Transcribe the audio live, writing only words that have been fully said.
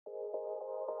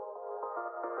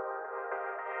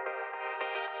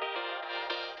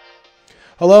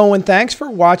Hello and thanks for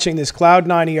watching this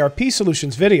Cloud9 ERP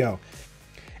Solutions video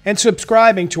and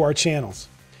subscribing to our channels.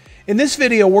 In this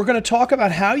video, we're going to talk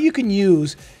about how you can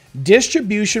use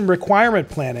distribution requirement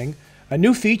planning, a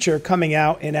new feature coming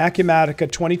out in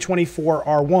Acumatica 2024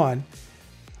 R1.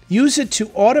 Use it to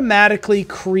automatically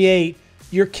create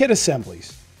your kit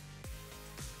assemblies.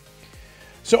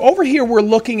 So over here, we're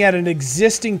looking at an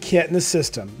existing kit in the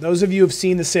system. Those of you who have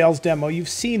seen the sales demo, you've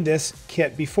seen this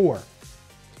kit before.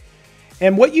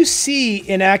 And what you see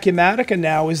in Acumatica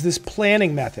now is this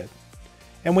planning method.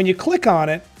 And when you click on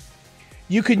it,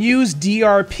 you can use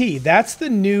DRP. That's the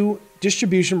new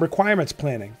distribution requirements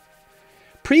planning.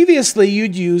 Previously,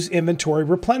 you'd use inventory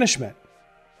replenishment.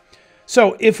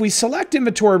 So if we select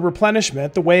inventory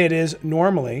replenishment the way it is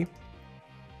normally,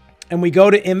 and we go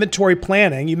to inventory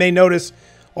planning, you may notice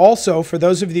also for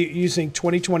those of you using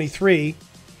 2023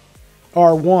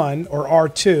 R1 or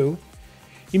R2,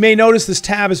 you may notice this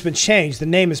tab has been changed. The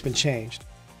name has been changed.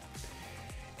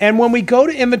 And when we go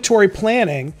to inventory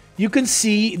planning, you can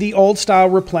see the old style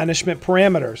replenishment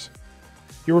parameters.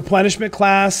 Your replenishment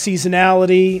class,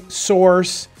 seasonality,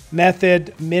 source,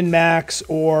 method, min-max,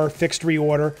 or fixed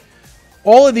reorder.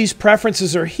 All of these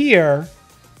preferences are here,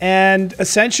 and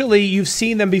essentially you've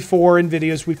seen them before in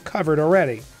videos we've covered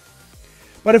already.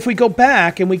 But if we go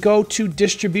back and we go to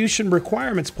distribution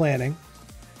requirements planning,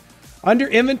 under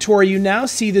inventory, you now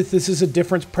see that this is a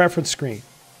different preference screen.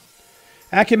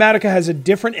 Acumatica has a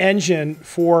different engine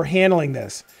for handling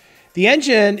this. The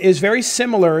engine is very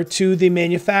similar to the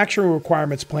manufacturing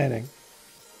requirements planning.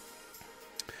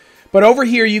 But over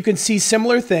here, you can see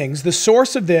similar things. The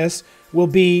source of this will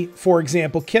be, for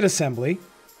example, kit assembly.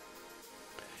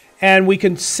 And we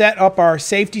can set up our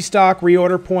safety stock,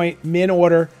 reorder point, min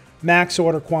order, max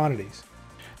order quantities.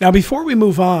 Now, before we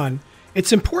move on,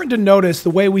 it's important to notice the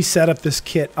way we set up this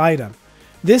kit item.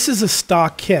 This is a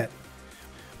stock kit,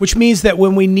 which means that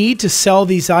when we need to sell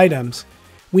these items,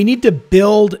 we need to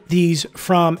build these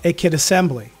from a kit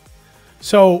assembly.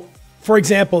 So, for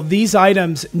example, these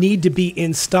items need to be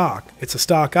in stock. It's a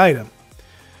stock item.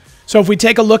 So if we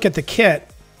take a look at the kit,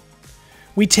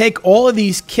 we take all of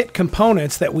these kit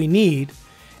components that we need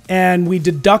and we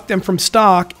deduct them from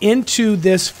stock into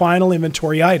this final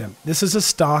inventory item. This is a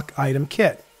stock item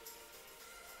kit.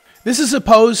 This is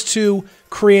opposed to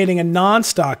creating a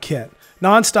non-stock kit.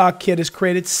 Non-stock kit is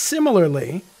created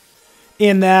similarly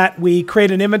in that we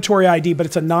create an inventory ID, but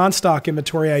it's a non-stock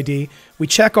inventory ID. We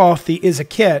check off the is a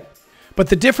kit, but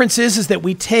the difference is that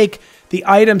we take the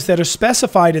items that are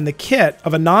specified in the kit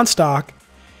of a non-stock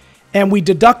and we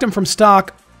deduct them from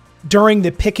stock during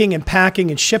the picking and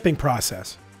packing and shipping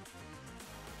process.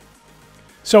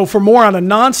 So for more on a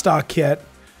non-stock kit,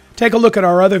 take a look at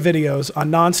our other videos on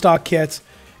non-stock kits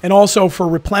and also for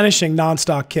replenishing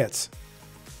non-stock kits.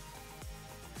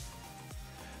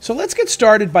 So let's get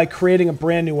started by creating a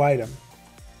brand new item.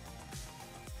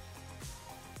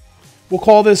 We'll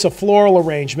call this a floral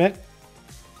arrangement.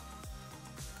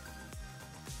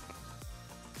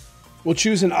 We'll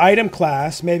choose an item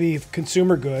class, maybe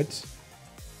consumer goods.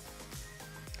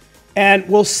 And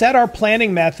we'll set our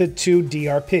planning method to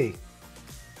DRP.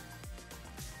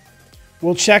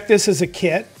 We'll check this as a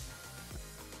kit.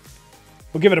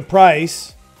 We'll give it a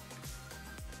price.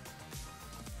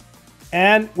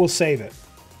 And we'll save it.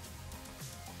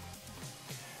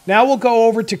 Now we'll go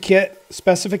over to kit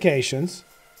specifications.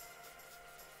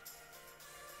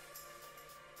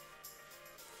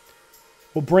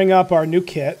 We'll bring up our new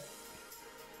kit.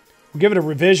 We'll give it a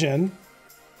revision.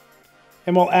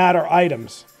 And we'll add our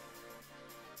items.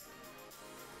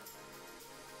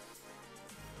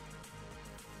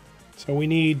 So we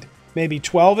need maybe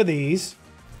 12 of these.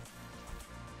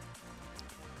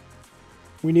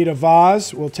 We need a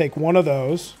vase. We'll take one of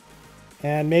those.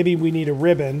 And maybe we need a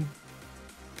ribbon.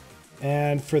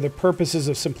 And for the purposes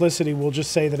of simplicity, we'll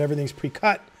just say that everything's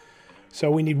pre-cut.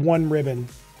 So we need one ribbon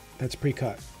that's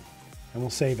pre-cut. And we'll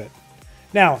save it.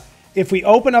 Now, if we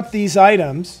open up these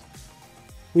items,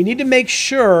 we need to make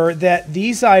sure that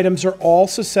these items are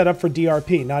also set up for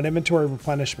DRP, not inventory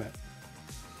replenishment.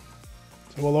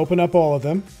 So we'll open up all of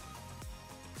them.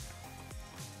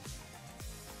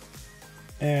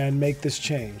 And make this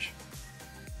change.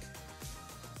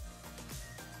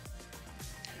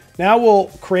 Now we'll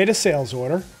create a sales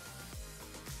order,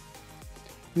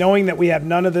 knowing that we have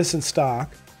none of this in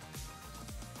stock.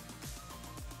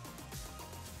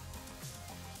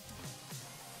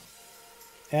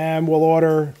 And we'll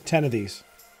order 10 of these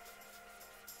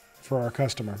for our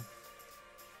customer.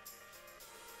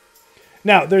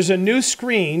 Now, there's a new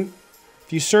screen.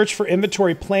 If you search for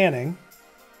inventory planning,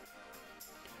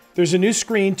 there's a new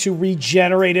screen to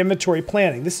regenerate inventory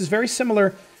planning. This is very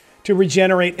similar to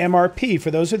regenerate MRP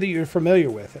for those of you who are familiar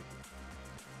with it.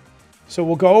 So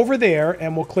we'll go over there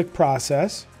and we'll click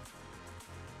process.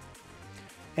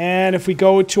 And if we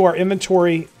go to our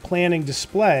inventory planning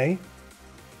display,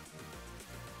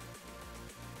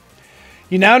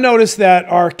 you now notice that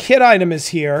our kit item is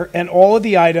here and all of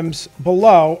the items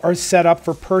below are set up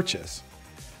for purchase.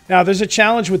 Now there's a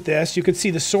challenge with this. You can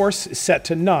see the source is set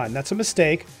to none. That's a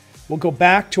mistake. We'll go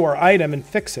back to our item and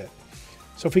fix it.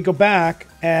 So if we go back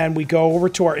and we go over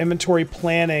to our inventory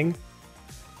planning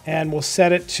and we'll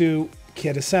set it to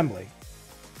kit assembly.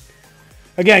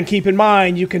 Again, keep in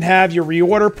mind, you can have your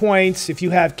reorder points. If you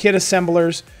have kit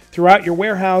assemblers throughout your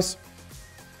warehouse,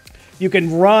 you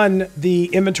can run the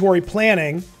inventory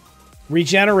planning,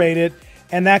 regenerate it,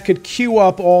 and that could queue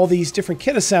up all these different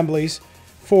kit assemblies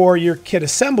for your kit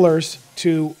assemblers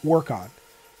to work on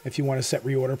if you want to set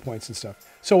reorder points and stuff.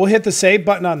 So we'll hit the save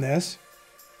button on this,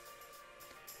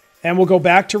 and we'll go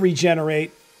back to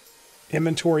regenerate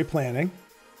inventory planning.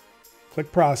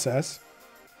 Click process.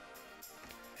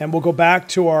 And we'll go back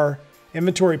to our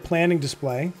inventory planning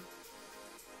display.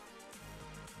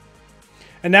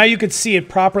 And now you can see it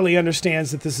properly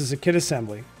understands that this is a kit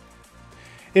assembly.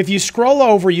 If you scroll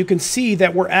over, you can see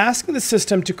that we're asking the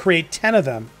system to create 10 of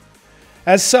them.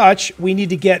 As such, we need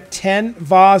to get 10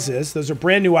 vases. Those are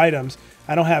brand new items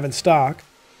I don't have in stock.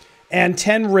 And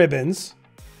 10 ribbons,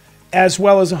 as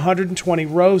well as 120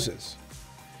 roses.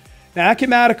 Now,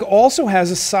 Acumatica also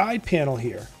has a side panel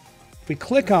here. If we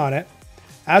click on it,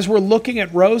 as we're looking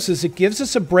at roses, it gives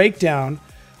us a breakdown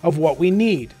of what we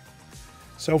need.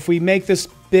 So if we make this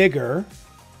bigger,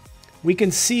 we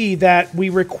can see that we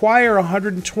require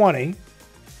 120.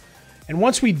 And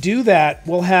once we do that,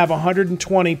 we'll have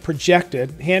 120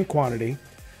 projected hand quantity.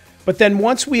 But then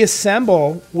once we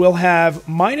assemble, we'll have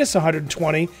minus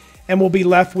 120 and we'll be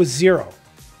left with 0.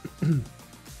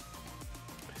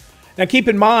 Now keep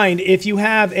in mind, if you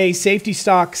have a safety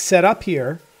stock set up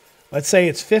here, let's say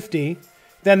it's 50,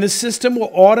 then the system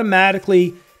will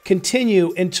automatically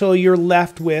continue until you're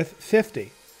left with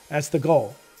 50. That's the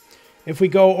goal. If we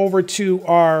go over to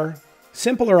our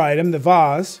simpler item, the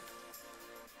vase,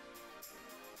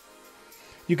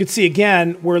 you can see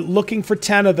again, we're looking for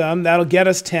 10 of them. That'll get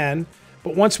us 10.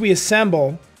 But once we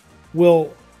assemble,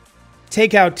 we'll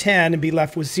take out 10 and be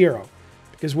left with 0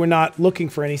 because we're not looking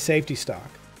for any safety stock.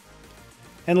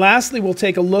 And lastly, we'll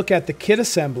take a look at the kit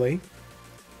assembly.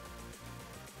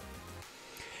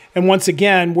 And once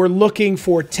again, we're looking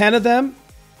for 10 of them,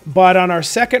 but on our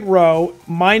second row,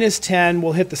 minus 10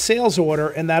 will hit the sales order,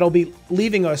 and that'll be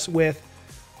leaving us with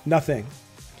nothing.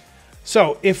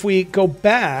 So if we go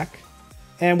back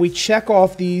and we check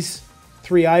off these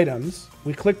 3 items,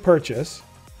 we click purchase,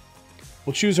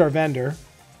 we'll choose our vendor,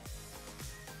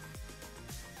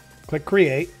 click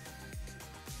create,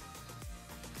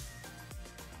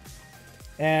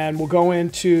 and we'll go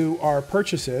into our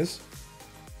purchases.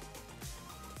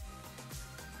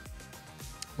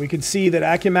 We can see that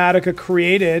Acumatica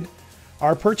created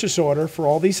our purchase order for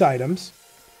all these items.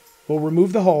 We'll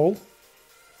remove the hold,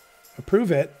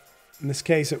 approve it. In this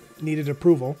case, it needed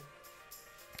approval.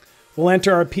 We'll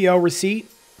enter our PO receipt.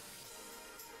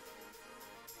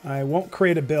 I won't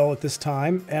create a bill at this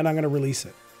time, and I'm going to release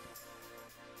it.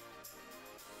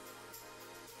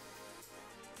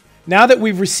 Now that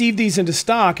we've received these into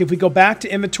stock, if we go back to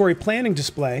inventory planning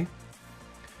display,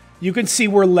 you can see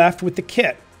we're left with the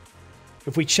kit.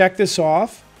 If we check this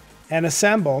off and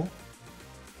assemble,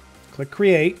 click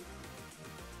create,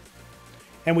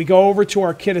 and we go over to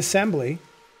our kit assembly,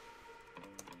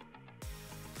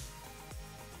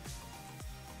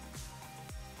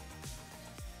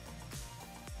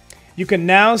 you can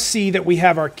now see that we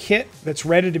have our kit that's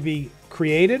ready to be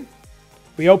created.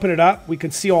 We open it up, we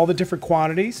can see all the different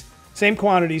quantities, same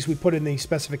quantities we put in the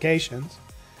specifications.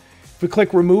 If we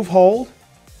click remove hold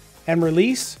and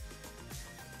release,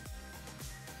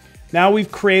 now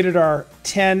we've created our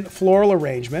 10 floral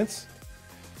arrangements.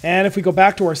 And if we go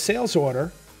back to our sales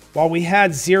order, while we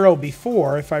had 0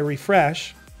 before, if I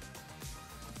refresh,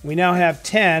 we now have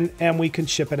 10 and we can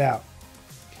ship it out.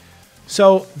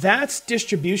 So that's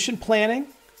distribution planning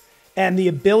and the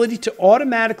ability to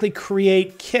automatically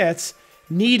create kits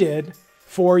needed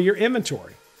for your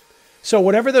inventory. So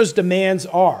whatever those demands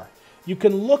are, you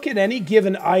can look at any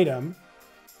given item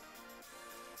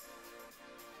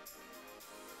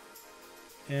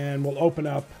and we'll open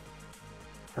up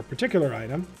our particular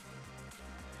item.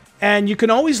 And you can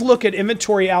always look at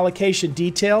inventory allocation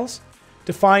details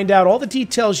to find out all the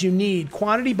details you need.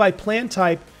 Quantity by plan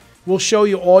type will show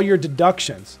you all your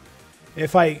deductions.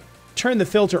 If I turn the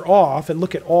filter off and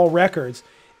look at all records,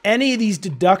 any of these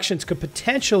deductions could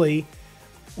potentially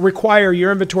require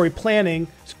your inventory planning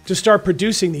to start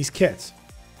producing these kits.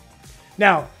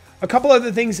 Now, a couple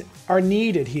other things are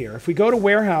needed here. If we go to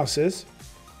warehouses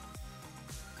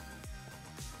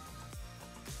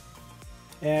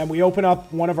and we open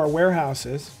up one of our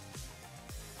warehouses,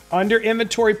 under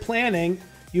inventory planning,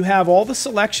 you have all the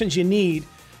selections you need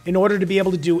in order to be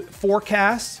able to do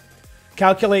forecasts,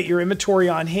 calculate your inventory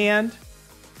on hand,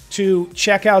 to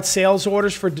check out sales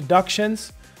orders for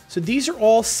deductions. So these are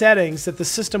all settings that the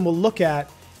system will look at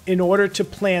in order to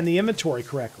plan the inventory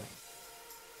correctly.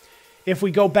 If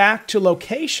we go back to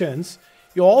locations,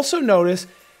 you'll also notice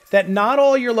that not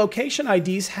all your location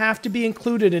IDs have to be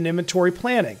included in inventory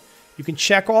planning. You can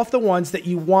check off the ones that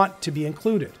you want to be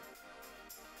included.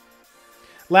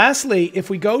 Lastly, if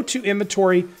we go to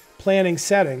inventory planning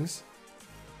settings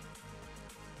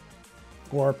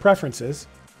or preferences,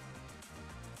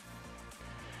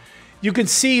 you can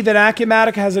see that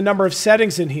Acumatica has a number of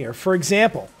settings in here. For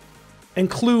example,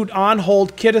 include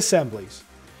on-hold kit assemblies.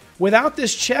 Without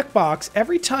this checkbox,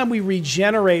 every time we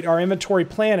regenerate our inventory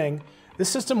planning, the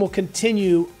system will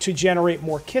continue to generate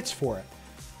more kits for it.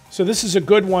 So this is a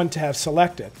good one to have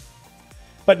selected.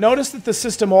 But notice that the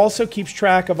system also keeps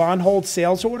track of on-hold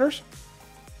sales orders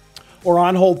or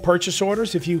on-hold purchase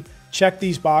orders if you check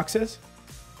these boxes.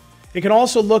 It can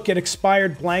also look at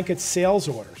expired blanket sales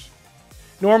orders.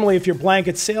 Normally, if your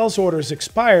blanket sales order is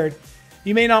expired,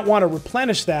 you may not want to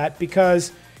replenish that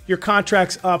because your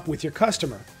contract's up with your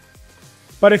customer.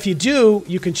 But if you do,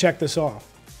 you can check this off.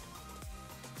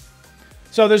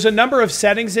 So there's a number of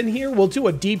settings in here. We'll do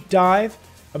a deep dive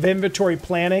of inventory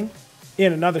planning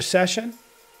in another session.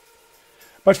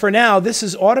 But for now, this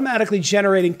is automatically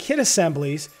generating kit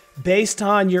assemblies based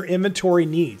on your inventory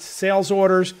needs, sales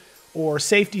orders or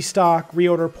safety stock,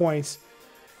 reorder points,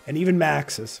 and even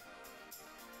maxes.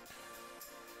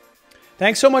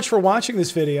 Thanks so much for watching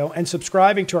this video and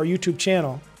subscribing to our YouTube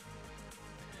channel.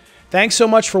 Thanks so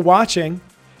much for watching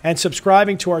and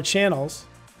subscribing to our channels.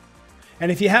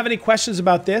 And if you have any questions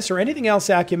about this or anything else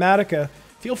Acumatica,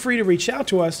 feel free to reach out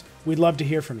to us. We'd love to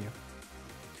hear from you.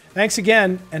 Thanks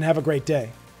again and have a great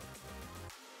day.